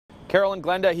Carol and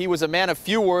Glenda, he was a man of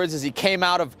few words as he came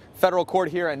out of federal court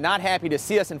here and not happy to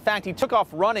see us. In fact, he took off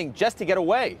running just to get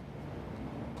away.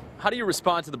 How do you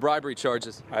respond to the bribery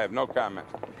charges? I have no comment.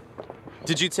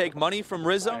 Did you take money from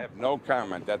Rizzo? I have no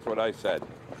comment. That's what I said.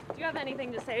 Do you have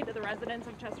anything to say to the residents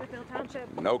of Chesterfield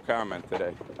Township? No comment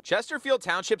today. Chesterfield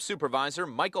Township Supervisor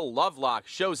Michael Lovelock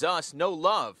shows us no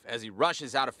love as he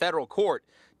rushes out of federal court.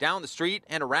 Down the street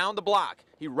and around the block,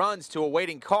 he runs to a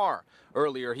waiting car.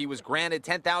 Earlier, he was granted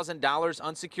 $10,000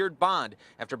 unsecured bond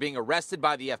after being arrested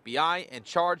by the FBI and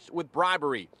charged with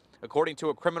bribery. According to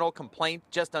a criminal complaint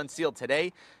just unsealed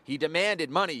today, he demanded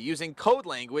money using code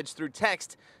language through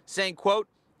text, saying, quote,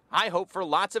 "I hope for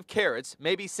lots of carrots,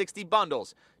 maybe 60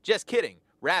 bundles. Just kidding,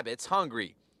 rabbits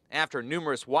hungry." After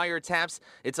numerous wiretaps,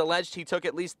 it's alleged he took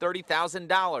at least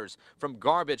 $30,000 from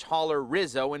garbage hauler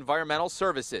Rizzo Environmental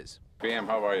Services. Pam,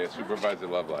 how are you? Supervisor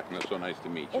Lovelock. It's so nice to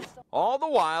meet you. All the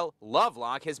while,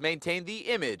 Lovelock has maintained the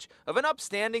image of an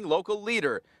upstanding local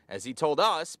leader, as he told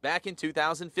us back in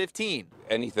 2015.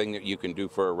 Anything that you can do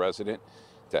for a resident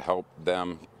to help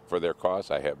them for their cause,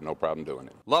 I have no problem doing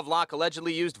it. Lovelock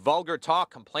allegedly used vulgar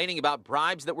talk complaining about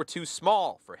bribes that were too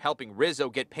small for helping Rizzo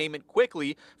get payment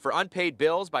quickly for unpaid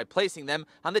bills by placing them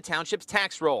on the township's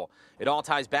tax roll. It all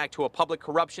ties back to a public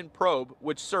corruption probe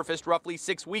which surfaced roughly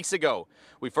 6 weeks ago.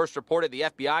 We first reported the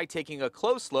FBI taking a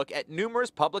close look at numerous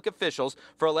public officials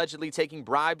for allegedly taking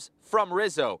bribes from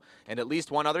Rizzo and at least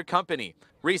one other company.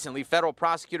 Recently, federal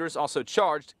prosecutors also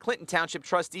charged Clinton Township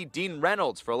trustee Dean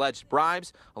Reynolds for alleged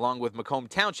bribes, along with Macomb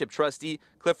Township trustee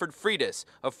Clifford Freitas,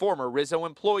 a former Rizzo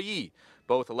employee.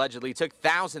 Both allegedly took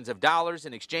thousands of dollars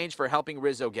in exchange for helping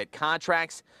Rizzo get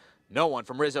contracts. No one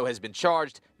from Rizzo has been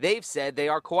charged. They've said they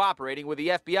are cooperating with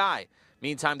the FBI.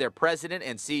 Meantime, their president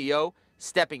and CEO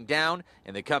stepping down,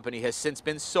 and the company has since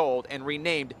been sold and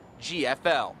renamed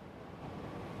GFL.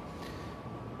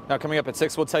 Now, coming up at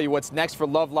 6, we'll tell you what's next for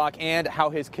Lovelock and how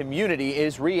his community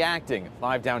is reacting.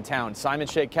 Live downtown, Simon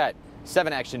Shakette,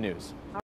 7 Action News.